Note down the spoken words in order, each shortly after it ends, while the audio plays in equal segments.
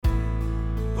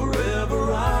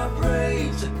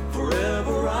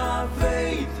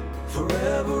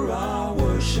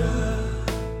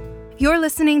You're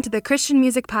listening to the Christian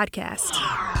Music Podcast.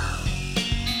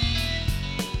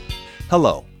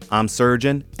 Hello, I'm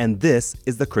Surgeon, and this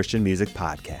is the Christian Music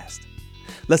Podcast.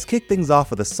 Let's kick things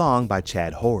off with a song by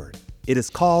Chad Horde. It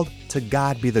is called To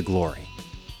God Be the Glory.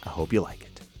 I hope you like it.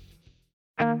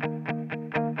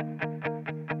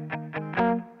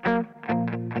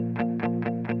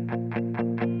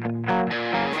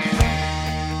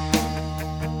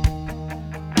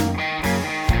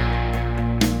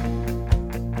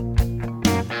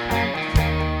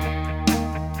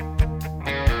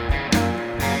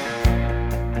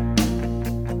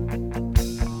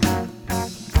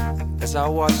 As I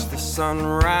watch the sun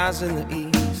rise in the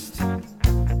east,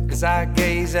 as I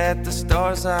gaze at the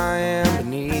stars I am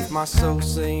beneath, my soul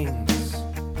sings,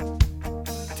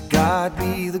 to God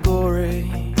be the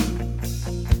glory.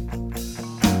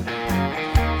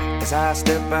 As I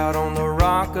step out on the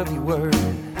rock of your word,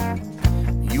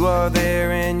 you are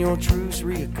there and your truths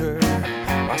reoccur.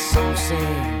 My soul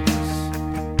sings,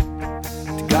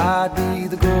 to God be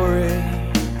the glory.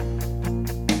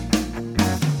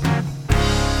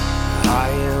 I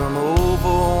am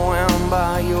overwhelmed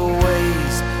by your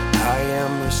ways. I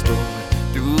am restored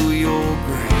through your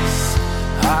grace.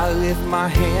 I lift my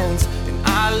hands and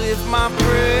I lift my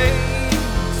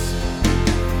praise.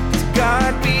 To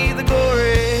God be the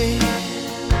glory.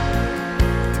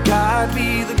 To God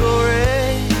be the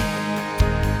glory.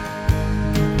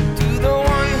 To the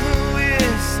one who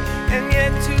is and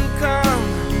yet to come,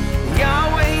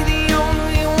 Yahweh the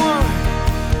only one.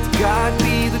 To God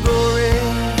be the glory.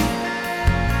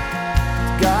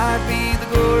 God be the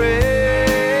glory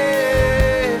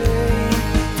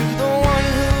to the one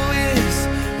who is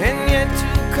and yet to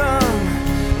come,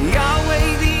 Yahweh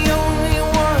the only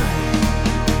one.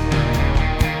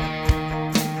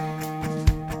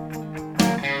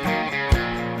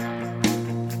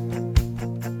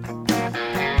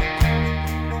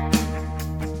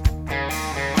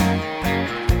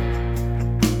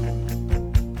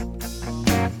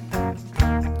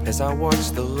 As I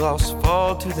watch the lost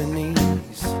fall to their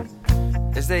knees,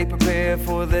 as they prepare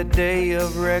for the day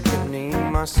of reckoning,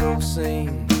 my soul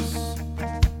sings,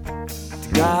 to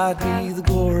God be the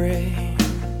glory.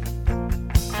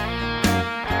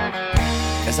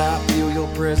 As I feel your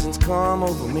presence come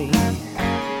over me,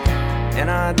 and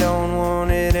I don't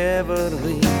want it ever to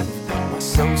leave, my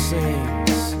soul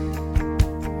sings,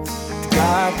 to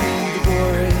God be the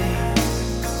glory.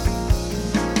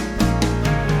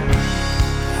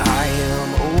 I am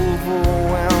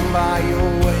overwhelmed by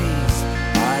your ways.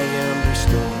 I am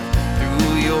restored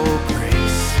through your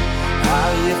grace. I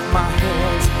lift my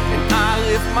hands and I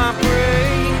lift my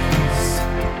praise.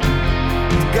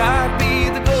 To God be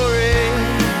the glory.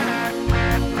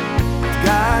 To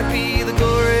God be the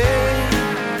glory.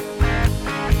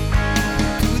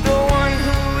 To the one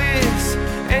who is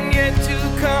and yet to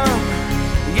come,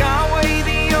 Yahweh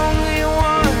the only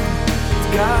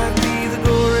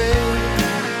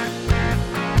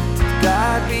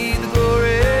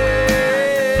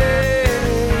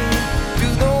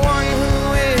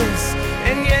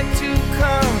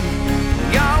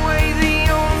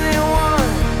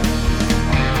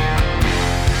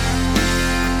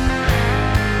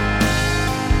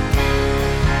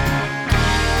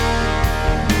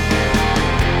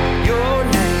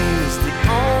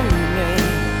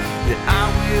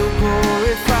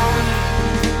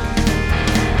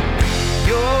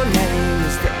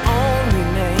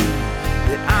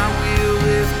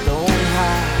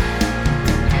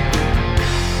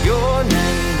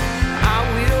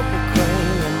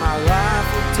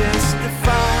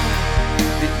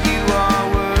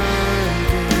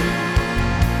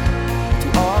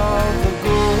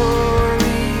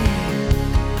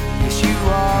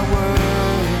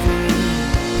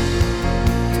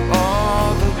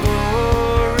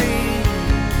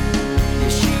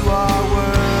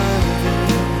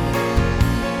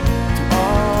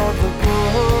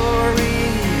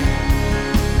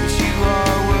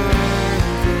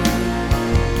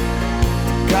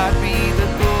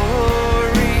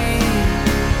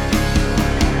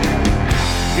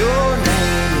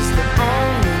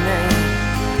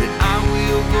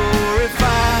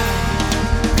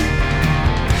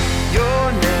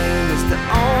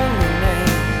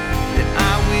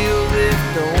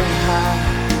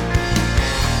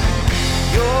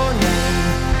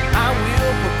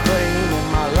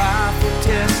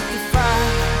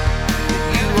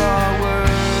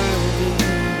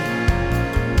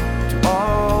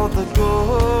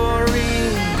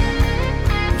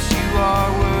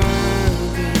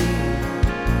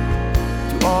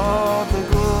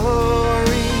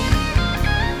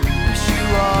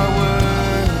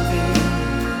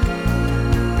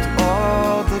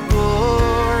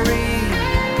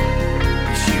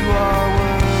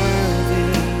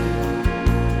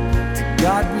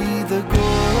God be the glory.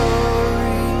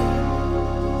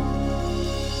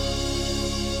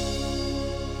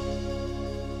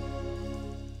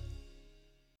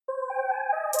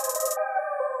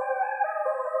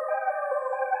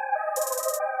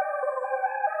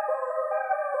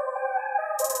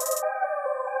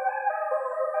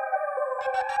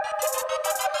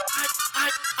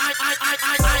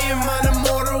 I am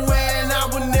immortal and I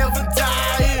will never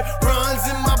die. It runs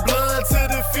in my blood to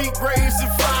defeat graves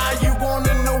and fire. You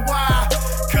wanna know why?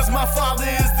 Cause my father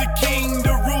is the king,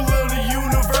 the ruler of the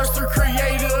universe, the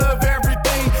creator of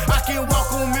everything. I can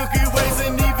walk on Milky Ways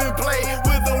and even play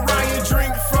with Orion,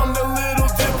 drink from the Little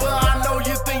Dipper. I know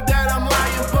you think that I'm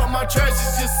lying, but my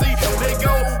treasures, you see, they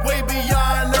go way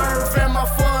beyond earth. And my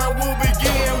fun will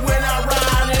begin when I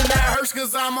ride in that hearse,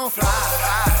 cause I'm a fly.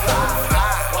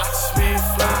 Watch me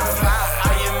fly.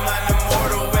 I am an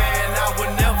immortal and I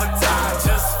will never die.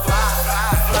 Just fly.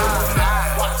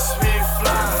 Watch me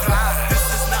fly. This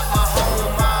is not my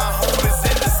home is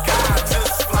in the sky.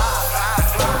 Just fly.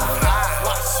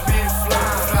 Watch me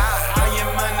fly. I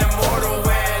am an immortal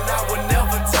and I will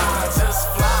never die. Just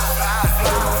fly.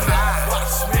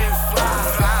 Watch me fly.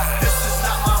 This is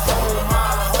not my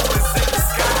home is in the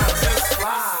sky. Just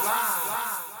fly.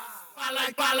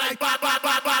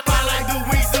 I like the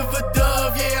wings of a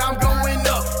dove, yeah, I'm going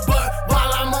up. But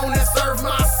while I'm on this earth,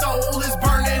 my soul is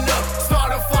burning up.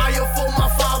 Start a fire for my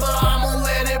father, I'ma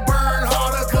let it burn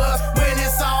harder. Cause when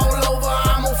it's all over,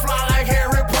 I'ma fly like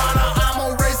Harry Potter.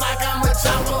 I'ma race like I'm a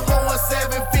chopper or a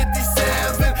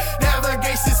 757.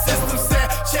 Navigation system set,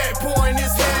 checkpoint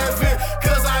is heaven.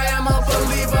 Cause I am a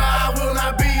believer, I will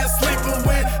not be a sleeper.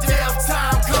 When death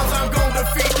time comes, I'm gonna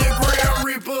defeat the Grim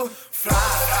Reaper. Fly.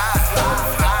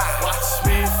 Watch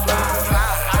me fly.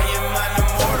 I am an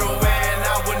immortal and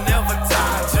I will never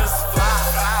die. Just fly.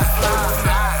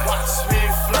 Watch me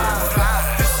fly.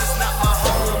 This is not my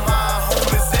home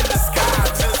is in the sky.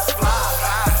 Just fly.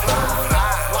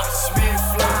 Watch me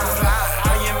fly.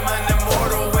 I am an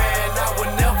immortal and I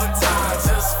will never die.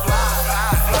 Just fly.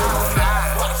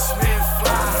 Watch me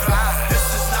fly. This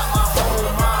is not my home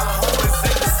is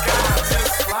in the sky.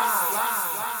 Just fly.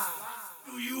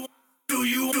 Do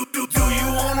you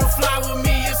wanna fly with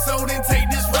me? If so, then take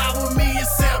this ride with me.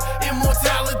 Accept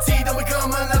immortality, don't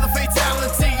become another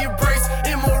fatality. Embrace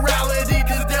immorality,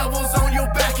 the devil's on your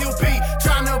back. He'll be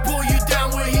trying to pull you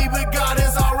down where he, but God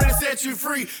has already set you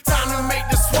free. Time to make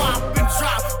the swap and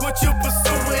drop what you're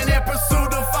pursuing and pursue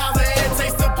the Father and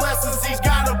taste the blessings he's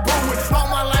got a brewing. All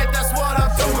my life, that's what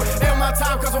I'm doing. And my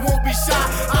time, cause I won't be shy.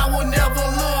 I will never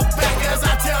look back as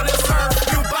I tell this earth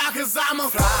goodbye, cause I'm a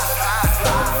fly.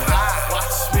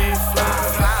 Watch me fly.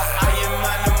 I am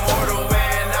an immortal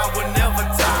and I will never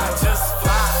die. Just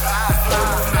fly.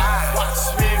 Watch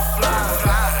me fly.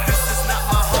 This is not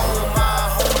my home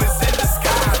is in the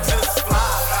sky. Just fly.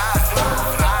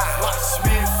 Watch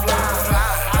me fly.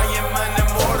 I am an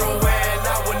immortal and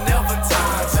I will never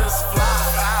die. Just fly.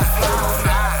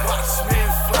 Watch me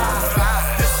fly.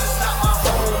 This is not my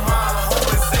home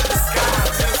is in the sky.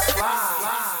 Just fly.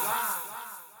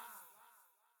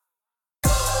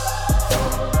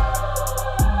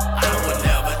 I will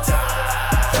never die.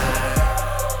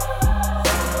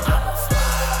 I'ma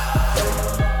fly.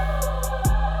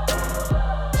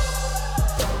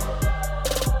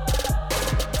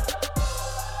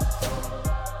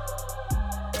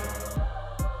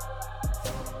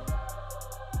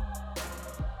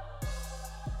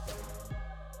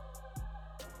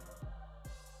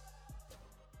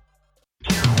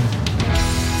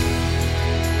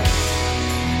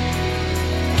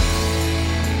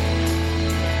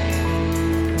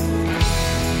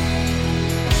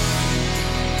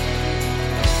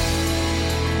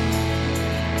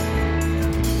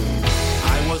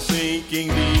 I was sinking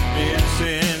deep in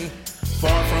sin,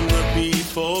 far from the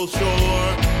peaceful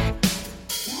shore,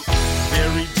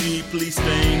 very deeply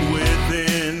stained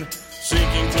within,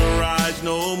 sinking to rise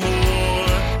no more.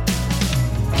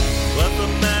 But the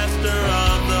master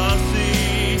of the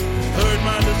sea heard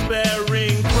my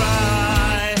despairing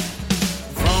cry,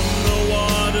 from the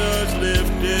waters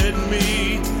lifted me,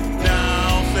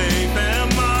 now safe am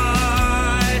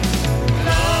I.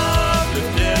 Love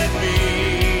lifted me,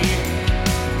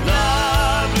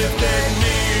 love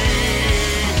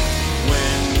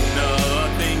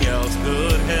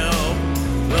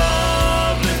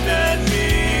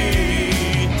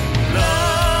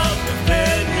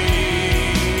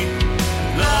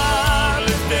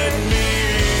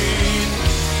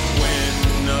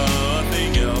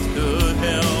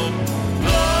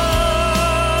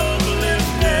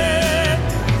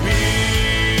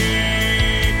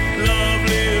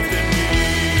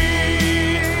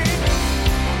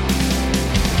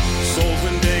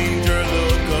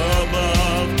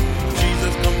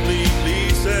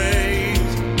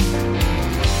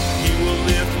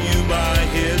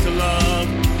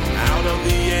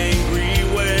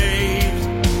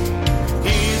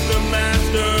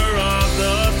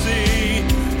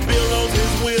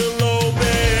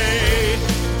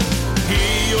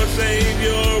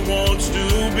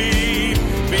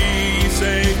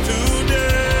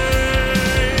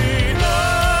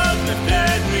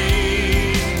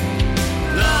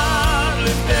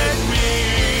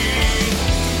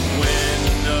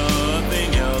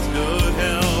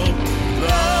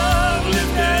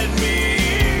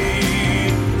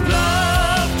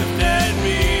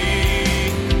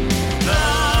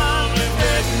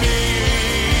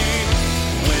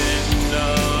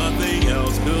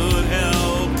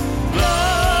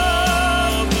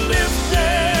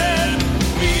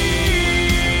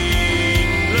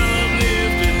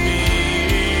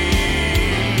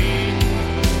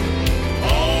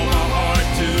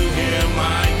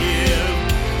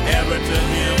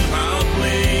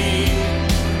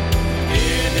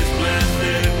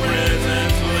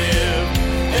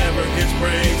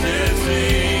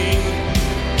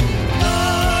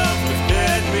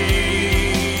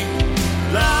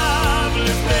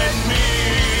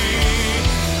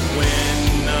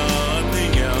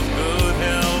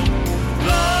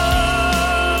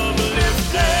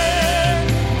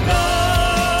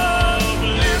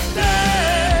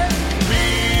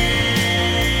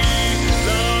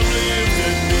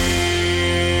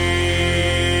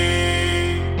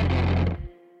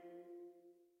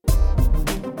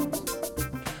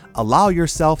Allow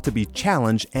yourself to be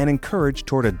challenged and encouraged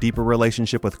toward a deeper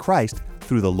relationship with Christ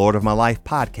through the Lord of My Life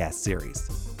podcast series.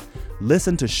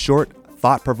 Listen to short,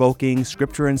 thought-provoking,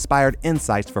 scripture-inspired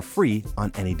insights for free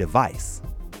on any device.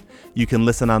 You can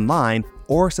listen online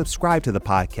or subscribe to the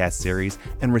podcast series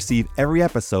and receive every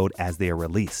episode as they are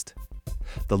released.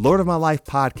 The Lord of My Life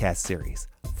podcast series.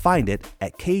 Find it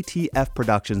at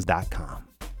ktfproductions.com.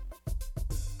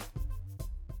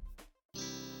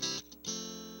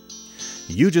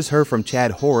 You just heard from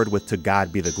Chad Hord with To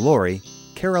God Be the Glory,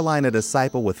 Carolina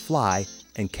Disciple with Fly,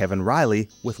 and Kevin Riley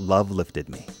with Love Lifted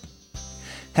Me.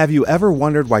 Have you ever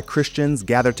wondered why Christians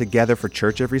gather together for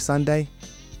church every Sunday?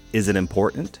 Is it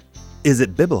important? Is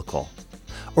it biblical?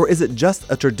 Or is it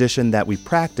just a tradition that we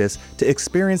practice to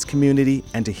experience community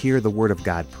and to hear the Word of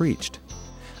God preached?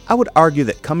 I would argue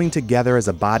that coming together as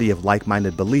a body of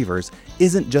like-minded believers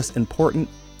isn't just important,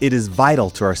 it is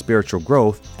vital to our spiritual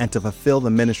growth and to fulfill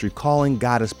the ministry calling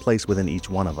God has placed within each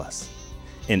one of us.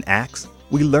 In Acts,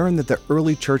 we learn that the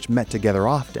early church met together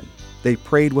often. They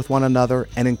prayed with one another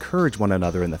and encouraged one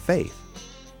another in the faith.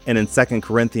 And in 2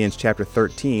 Corinthians chapter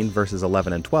 13, verses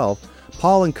 11 and 12,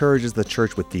 Paul encourages the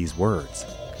church with these words.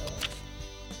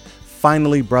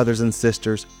 Finally, brothers and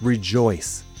sisters,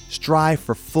 rejoice. Strive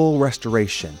for full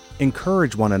restoration.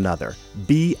 Encourage one another.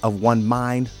 Be of one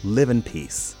mind. Live in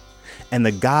peace. And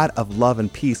the God of love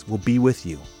and peace will be with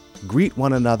you. Greet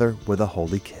one another with a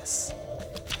holy kiss.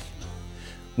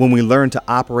 When we learn to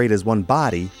operate as one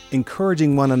body,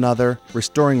 encouraging one another,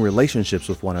 restoring relationships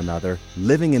with one another,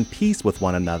 living in peace with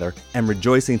one another, and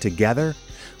rejoicing together,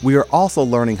 we are also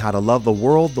learning how to love the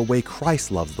world the way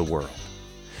Christ loves the world.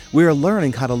 We are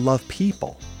learning how to love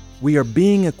people. We are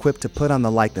being equipped to put on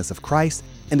the likeness of Christ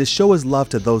and to show His love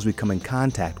to those we come in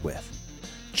contact with.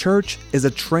 Church is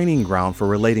a training ground for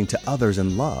relating to others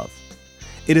in love.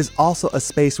 It is also a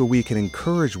space where we can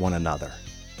encourage one another.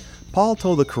 Paul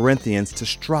told the Corinthians to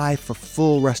strive for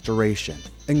full restoration,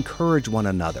 encourage one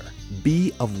another,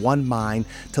 be of one mind,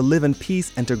 to live in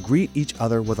peace, and to greet each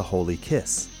other with a holy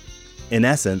kiss. In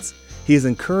essence, he is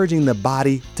encouraging the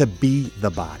body to be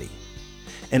the body.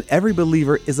 And every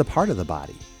believer is a part of the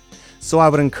body. So I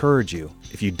would encourage you,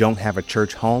 if you don't have a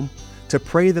church home, to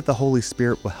pray that the Holy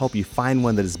Spirit will help you find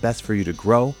one that is best for you to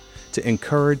grow, to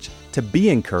encourage, to be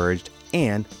encouraged,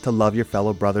 and to love your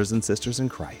fellow brothers and sisters in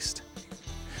Christ.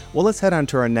 Well, let's head on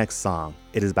to our next song.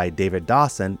 It is by David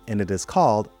Dawson, and it is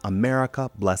called America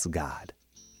Bless God.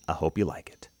 I hope you like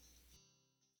it.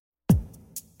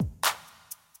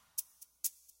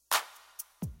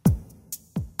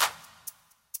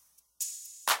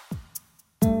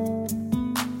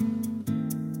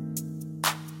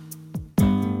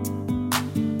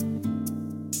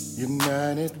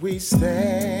 United we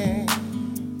stand,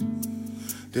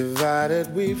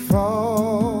 divided we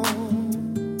fall.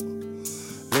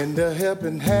 Lend a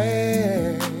helping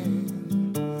hand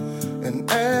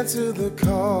and answer the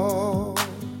call.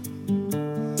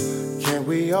 Can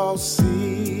we all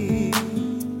see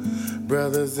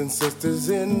brothers and sisters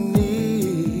in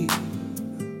need?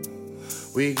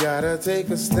 We gotta take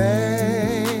a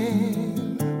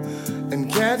stand and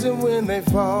catch them when they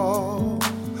fall.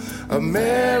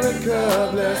 America,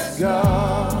 bless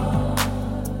God.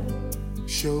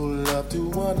 Show love to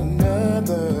one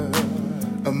another.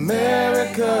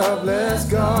 America, bless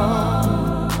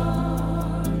God.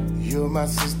 You're my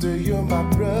sister, you're my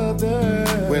brother.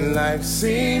 When life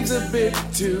seems a bit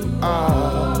too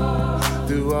hard,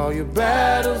 through all your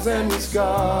battles and your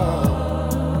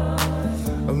scars,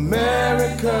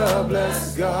 America,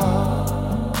 bless God.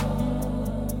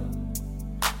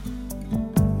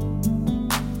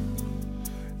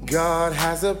 God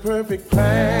has a perfect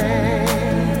plan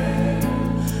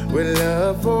with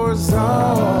love for us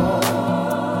all.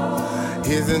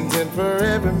 His intent for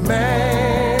every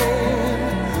man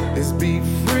is be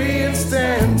free and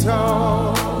stand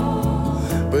tall.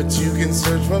 But you can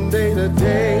search from day to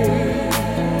day,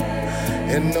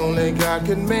 and only God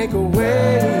can make a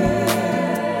way,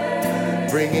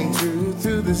 bringing truth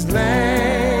to this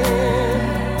land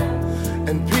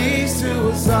and peace to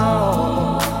us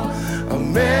all.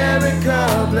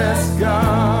 America, bless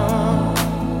God.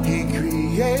 He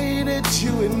created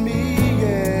you and me,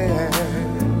 yeah.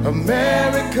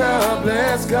 America,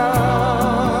 bless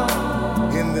God.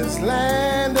 In this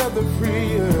land of the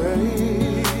free,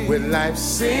 when life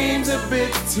seems a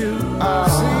bit too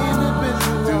hard,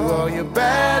 through all your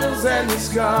battles and your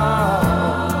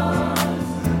scars,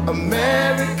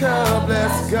 America,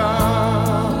 bless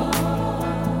God.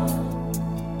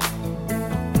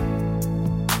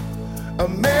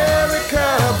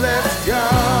 America, bless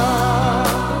God,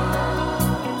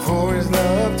 for His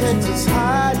love takes us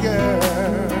higher.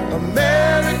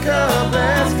 America,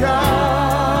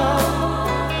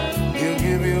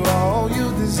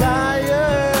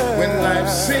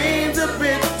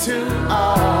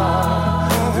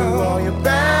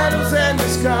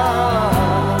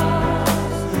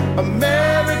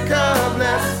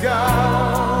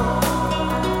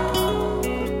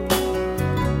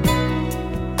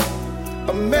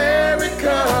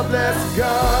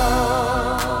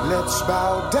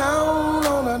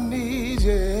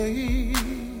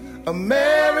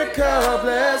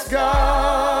 bless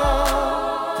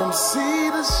God. From sea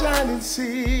to shining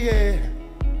sea, yeah.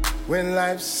 When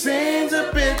life seems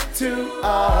a bit too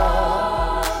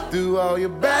hard, through all your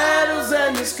battles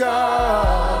and your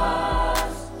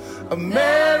scars,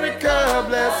 America,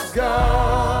 bless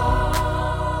God.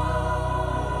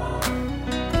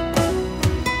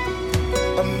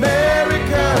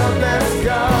 America, bless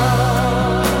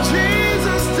God.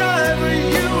 Jesus died for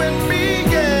you and me,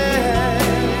 yeah.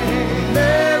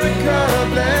 America,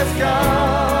 bless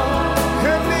God.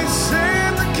 And He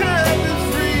set the captives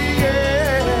free,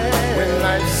 yeah. When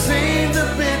life seems a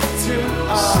bit too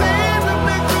hard,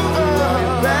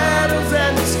 battles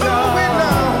and the scars, we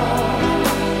know.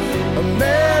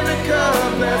 America,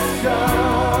 bless God.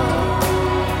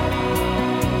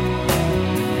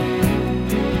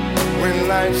 When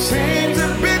life seems a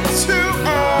bit too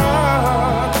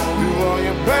hard, through all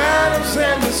your battles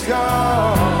and the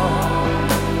scars,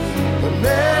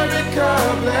 America,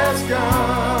 bless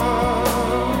God.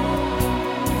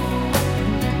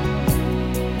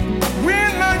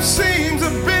 When life seems a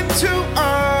bit too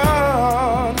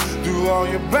hard, through all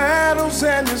your battles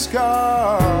and your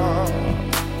scars,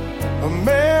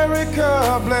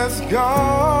 America, bless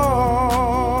God.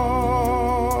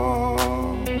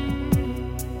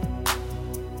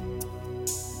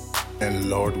 And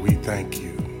Lord, we thank you.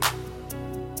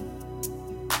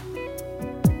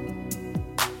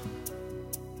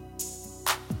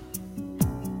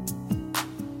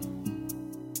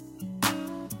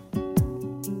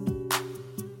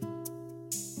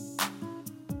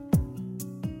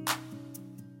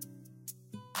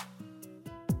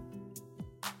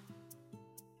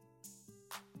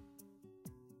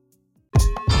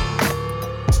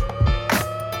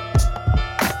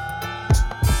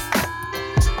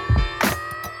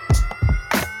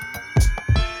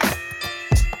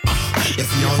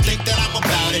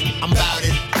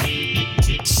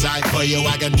 Yo,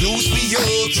 I got news for you.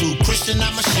 True Christian,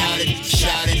 I'ma shout it,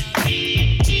 shout it.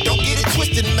 Don't get it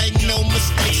twisted, make no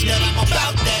mistakes, man. I'm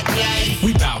about that life.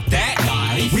 We bout that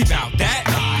life. We bout that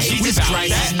life. Jesus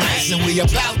Christ is nice, and we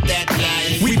about that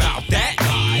life. We bout that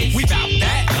life. We bout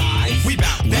that life. We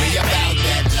bout that. We about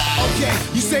that life.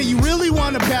 Okay, you say you really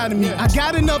wanna battle me. I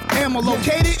got enough ammo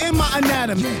located in my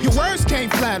anatomy. Your words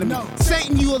can't flatter me.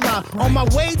 Satan, you a lie. On my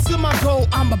way to my goal,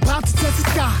 I'm about to touch the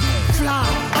sky. Fly,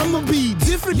 I'ma be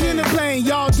different than a plane.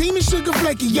 Y'all demon sugar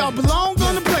flaky, y'all belong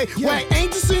on the play. Whack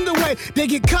angels in the way, they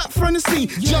get cut from the scene.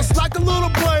 Just like a little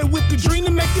boy with the dream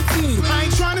to make a team. I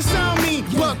ain't trying to sound mean,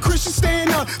 but Christians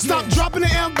stand up. Stop dropping the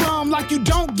F-bomb like you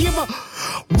don't give a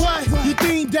what? You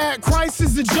think that Christ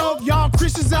is a joke? Y'all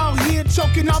Christians out here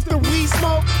choking off the weed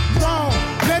smoke? Wrong.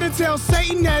 Better tell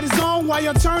Satan that it's on while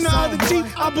y'all turn the other cheek.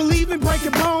 I believe in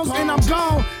breaking bones and I'm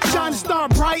gone. Shining star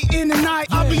bright in the night.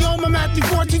 I'll be on my Matthew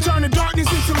 14, turn the darkness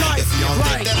into light. If you don't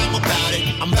think that I'm about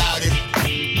it, I'm about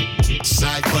it.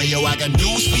 Side for yo, I got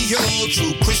news for you.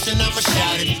 True Christian, I'ma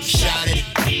shout it, shout it.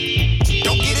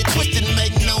 Don't get it twisted,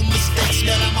 make no mistakes,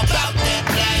 man. I'm about that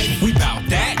life. We bout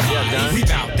that life. We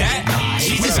bout that life.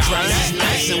 Jesus Christ is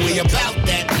nice, and we about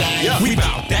that life. We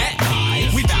bout that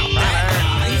life. We bout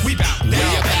that life. We bout that. We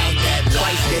about that life.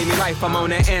 Christ gave me life, I'm on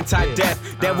that anti-death.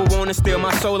 Devil wanna steal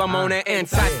my soul, I'm on that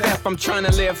anti-theft. I'm trying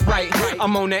to live right,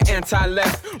 I'm on that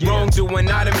anti-left. Wrongdoing,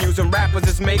 not amusing. Rappers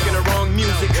is making the wrong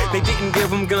music. They didn't give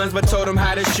them guns, but told them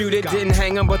how to shoot it. Didn't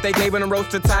hang them, but they gave them a rope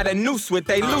to tie the noose with.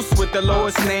 They loose with the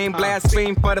Lord's name,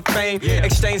 blaspheme for the fame.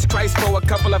 Exchange Christ for a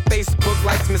couple of Facebook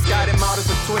likes. Misguided models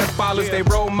of Twitter followers, they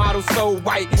role models so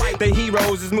white. The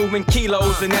heroes is moving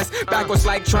kilos, and that's backwards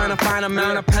like trying to find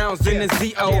amount of pounds in the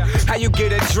ZO. How you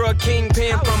get a drug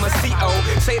kingpin from a CO?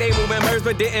 Say they moving birds,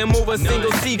 but didn't move a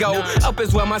single seagull. Up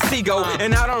is where my sea go,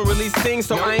 and I don't really sing,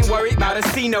 so I ain't worried about a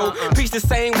C-no. Preach the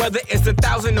same whether it's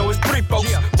 1,000 or it's 3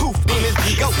 folks. Poof, demons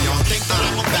be go. If you don't think that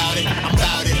I'm about it, I'm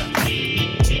about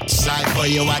it. Side for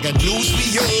yo, I got news for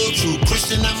you. True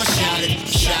Christian, I'ma shout it,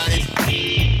 shout it.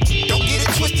 Don't get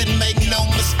it twisted, make no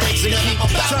mistakes, man. I'm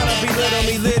about Trying that to belittle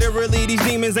me, literally, these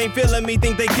demons ain't feeling me.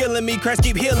 Think they killing me, Christ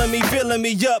keep healing me, filling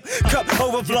me up. Cup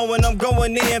overflowing, I'm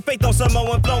going in. Faith on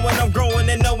Samoan flowing, I'm growing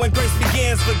and knowing grace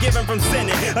begins. Forgiven from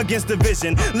sinning against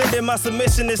division. Lending my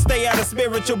submission to stay out of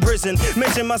spiritual prison.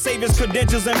 Mention my Savior's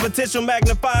credentials and potential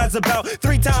magnifies about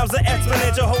 3 times the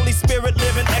exponential. Holy Spirit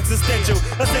living existential.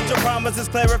 Essential promises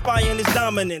clarifying his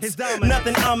dominance.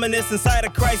 Nothing ominous inside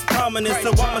of Christ's prominence.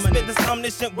 So I'ma spit this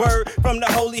omniscient word from the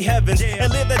holy heavens.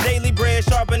 And live the daily bread,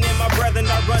 sharpening my brethren,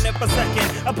 not running for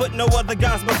second. I put no other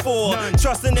gods before.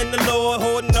 Trusting in the Lord,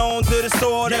 holding on to the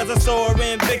sword as I soar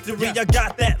in victory. I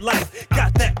got that life,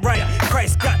 got that right.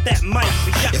 Christ got that mic.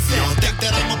 If you don't think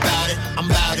that I'm about it, I'm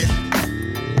about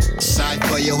it. Side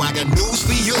for you, I got news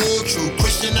for you. True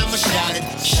Christian, I'ma shout it,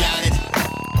 shout it.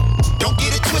 Don't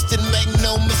get it twisted, make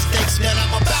no mistakes, that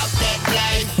I'm about that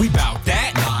life. We bout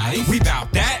that life. We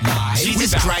bout that life.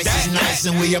 Jesus Christ is nice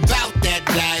and we about that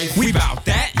life. We bout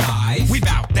that life. We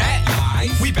bout that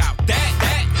life. We bout that.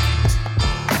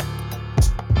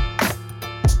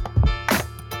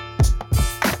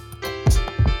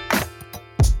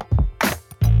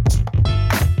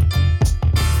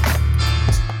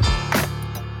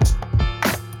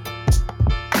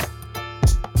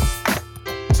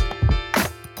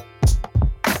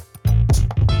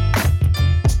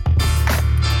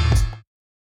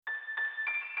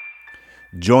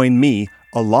 Join me,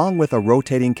 along with a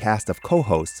rotating cast of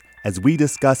co-hosts, as we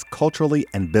discuss culturally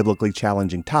and biblically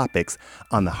challenging topics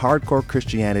on the Hardcore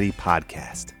Christianity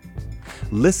podcast.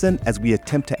 Listen as we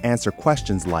attempt to answer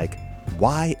questions like,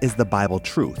 why is the Bible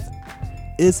truth?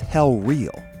 Is hell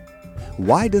real?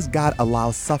 Why does God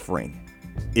allow suffering?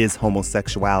 Is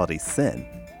homosexuality sin?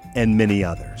 And many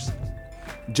others.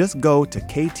 Just go to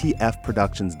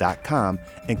ktfproductions.com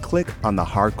and click on the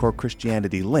Hardcore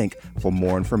Christianity link for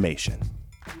more information.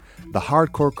 The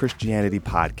Hardcore Christianity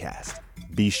Podcast.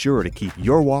 Be sure to keep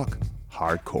your walk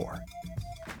hardcore.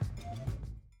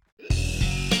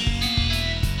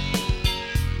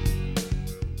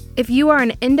 If you are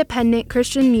an independent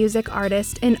Christian music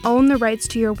artist and own the rights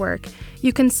to your work,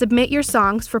 you can submit your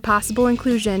songs for possible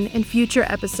inclusion in future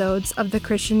episodes of the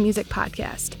Christian Music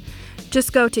Podcast.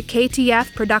 Just go to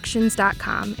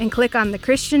ktfproductions.com and click on the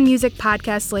Christian Music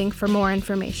Podcast link for more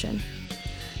information.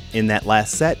 In that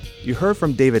last set, you heard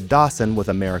from David Dawson with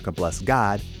America Bless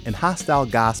God and Hostile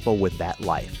Gospel with That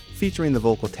Life, featuring the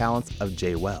vocal talents of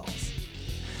Jay Wells.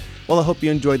 Well, I hope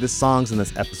you enjoyed the songs in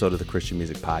this episode of the Christian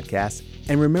Music Podcast,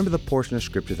 and remember the portion of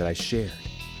scripture that I shared.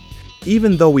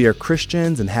 Even though we are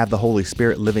Christians and have the Holy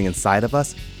Spirit living inside of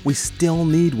us, we still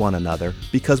need one another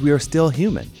because we are still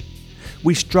human.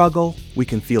 We struggle, we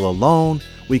can feel alone,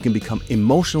 we can become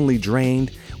emotionally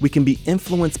drained, we can be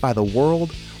influenced by the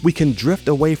world, we can drift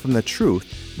away from the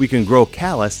truth, we can grow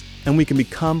callous, and we can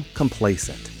become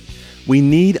complacent. We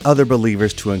need other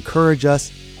believers to encourage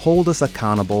us, hold us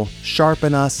accountable,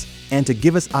 sharpen us, and to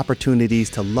give us opportunities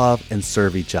to love and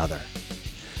serve each other.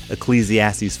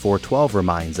 Ecclesiastes 4:12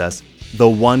 reminds us, though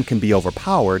one can be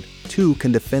overpowered, two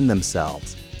can defend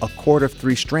themselves. A cord of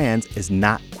 3 strands is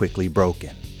not quickly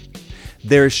broken.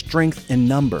 There is strength in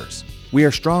numbers. We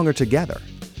are stronger together.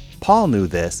 Paul knew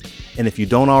this, and if you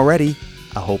don't already,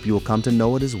 I hope you will come to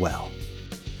know it as well.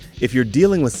 If you're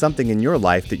dealing with something in your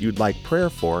life that you'd like prayer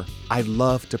for, I'd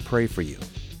love to pray for you.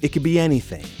 It could be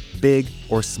anything, big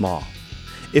or small.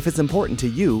 If it's important to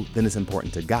you, then it's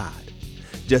important to God.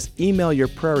 Just email your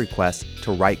prayer request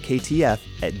to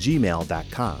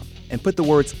writektf@gmail.com and put the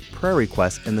words prayer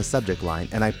request in the subject line,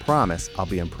 and I promise I'll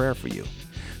be in prayer for you.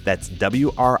 That's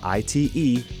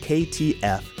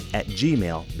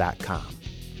writektf@gmail.com.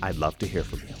 I'd love to hear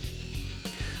from you.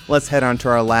 Let's head on to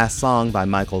our last song by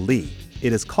Michael Lee.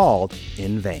 It is called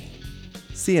In Vain.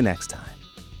 See you next time.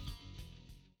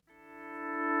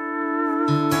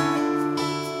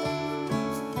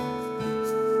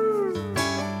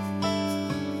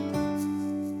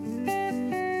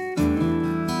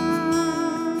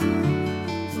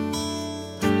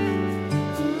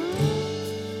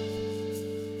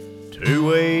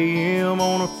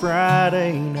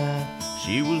 Friday night,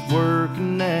 she was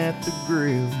working at the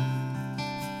grill.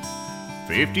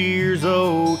 50 years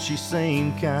old, she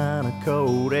seemed kinda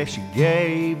cold as she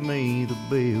gave me the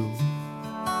bill.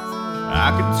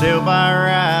 I could tell by her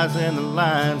eyes and the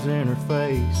lines in her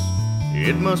face,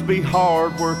 it must be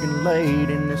hard working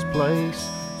late in this place.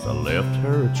 So I left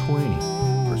her a 20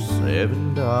 for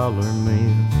 $7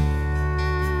 meal.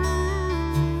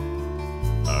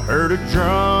 I heard a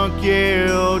drunk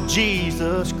yell,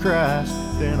 Jesus Christ,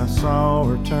 then I saw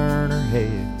her turn her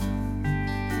head.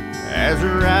 As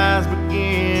her eyes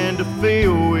began to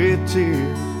fill with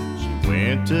tears, she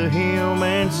went to him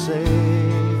and said,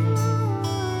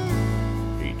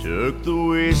 he took the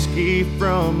whiskey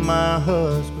from my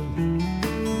husband,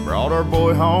 brought our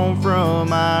boy home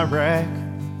from Iraq.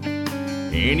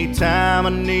 Anytime I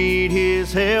need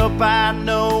his help, I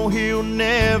know he'll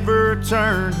never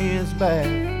turn his back.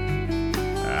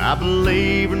 I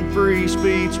believe in free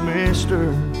speech,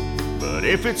 mister, but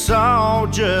if it's all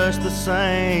just the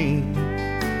same,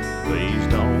 please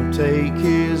don't take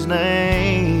his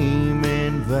name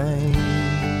in vain.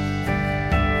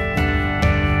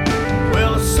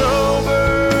 Well, a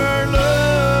sober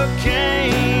look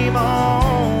came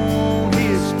on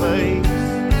his face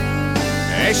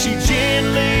as she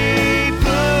gently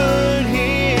put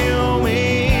him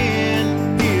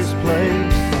in his place.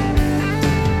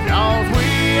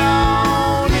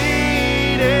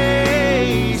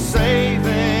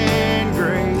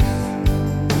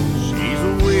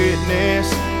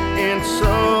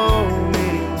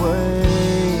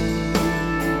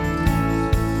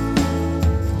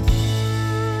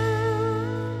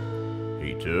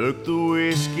 took the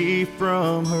whiskey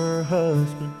from her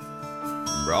husband,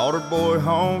 brought her boy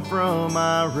home from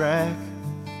Iraq.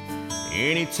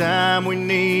 Anytime we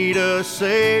need a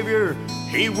savior,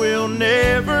 he will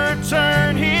never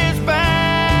turn his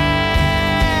back.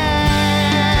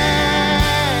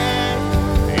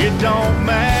 It don't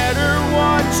matter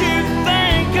what you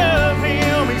think of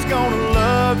him, he's gonna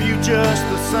love you just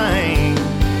the same.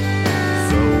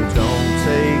 So don't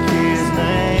take his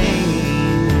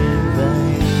name in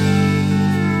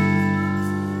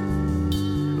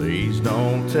vain. Please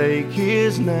don't take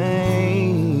his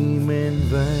name in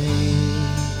vain.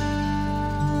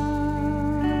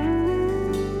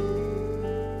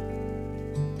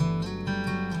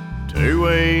 2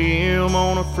 a.m.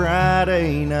 on a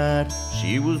Friday night,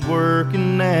 she was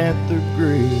working at the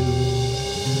grill.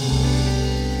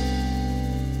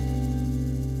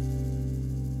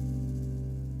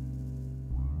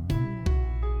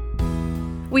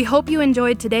 We hope you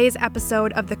enjoyed today's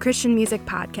episode of the Christian Music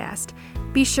Podcast.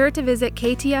 Be sure to visit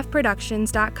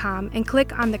ktfproductions.com and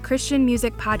click on the Christian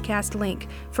Music Podcast link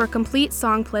for a complete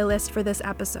song playlist for this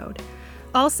episode.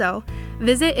 Also,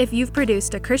 visit if you've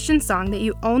produced a Christian song that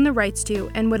you own the rights to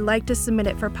and would like to submit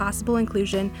it for possible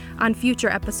inclusion on future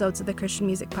episodes of the Christian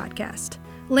Music Podcast.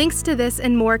 Links to this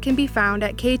and more can be found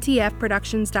at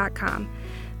ktfproductions.com.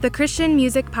 The Christian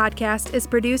Music Podcast is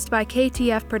produced by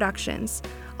KTF Productions.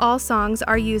 All songs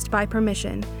are used by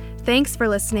permission. Thanks for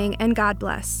listening, and God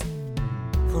bless.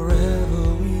 Forever